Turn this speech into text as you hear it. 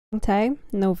Time,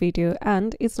 no video,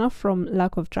 and it's not from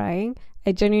lack of trying.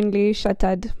 I genuinely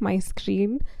shuttered my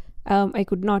screen. I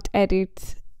could not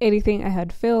edit anything I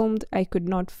had filmed. I could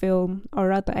not film, or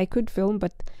rather I could film,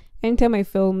 but anytime I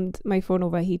filmed, my phone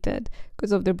overheated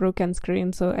because of the broken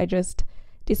screen. So I just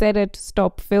decided to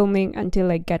stop filming until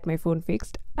I get my phone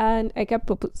fixed, and I kept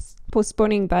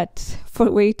postponing that for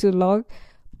way too long.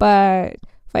 But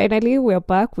finally we're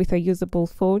back with a usable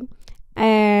phone,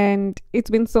 and it's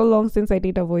been so long since I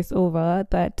did a voiceover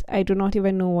that I do not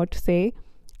even know what to say.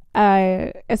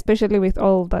 Especially with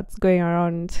all that's going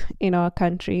around in our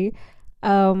country.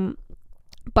 Um,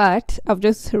 but I've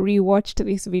just rewatched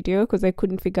this video because I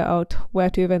couldn't figure out where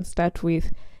to even start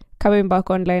with coming back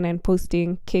online and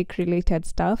posting cake related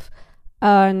stuff.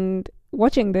 And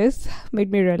watching this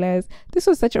made me realize this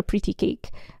was such a pretty cake.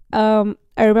 I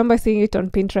remember seeing it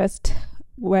on Pinterest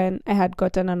when I had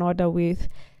gotten an order with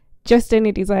just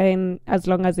any design as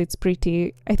long as it's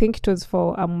pretty. I think it was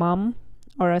for a mom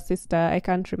or a sister, I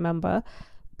can't remember.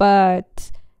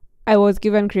 But I was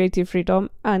given creative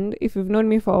freedom. And if you've known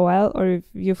me for a while, or if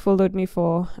you followed me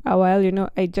for a while, you know,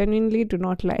 I genuinely do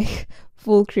not like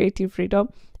full creative freedom.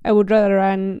 I would rather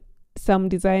run some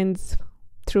designs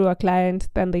through a client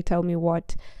than they tell me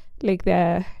what like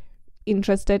they're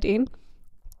interested in.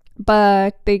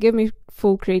 But they gave me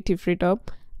full creative freedom.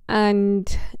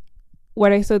 And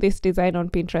when I saw this design on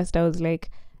Pinterest, I was like,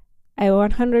 I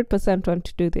 100% want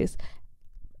to do this.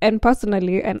 And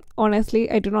personally and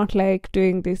honestly, I do not like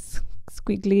doing this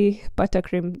squiggly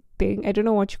buttercream thing. I don't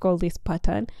know what you call this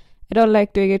pattern. I don't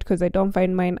like doing it because I don't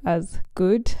find mine as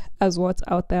good as what's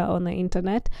out there on the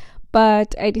internet.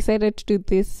 But I decided to do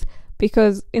this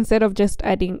because instead of just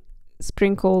adding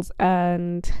sprinkles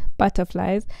and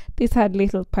butterflies, this had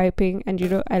little piping, and you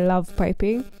know I love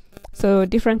piping. So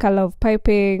different color of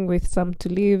piping with some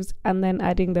leaves, and then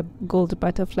adding the gold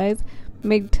butterflies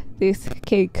made this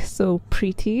cake so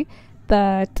pretty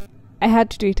that I had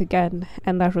to do it again,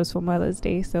 and that was for Mother's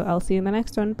Day. So I'll see you in the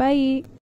next one. Bye.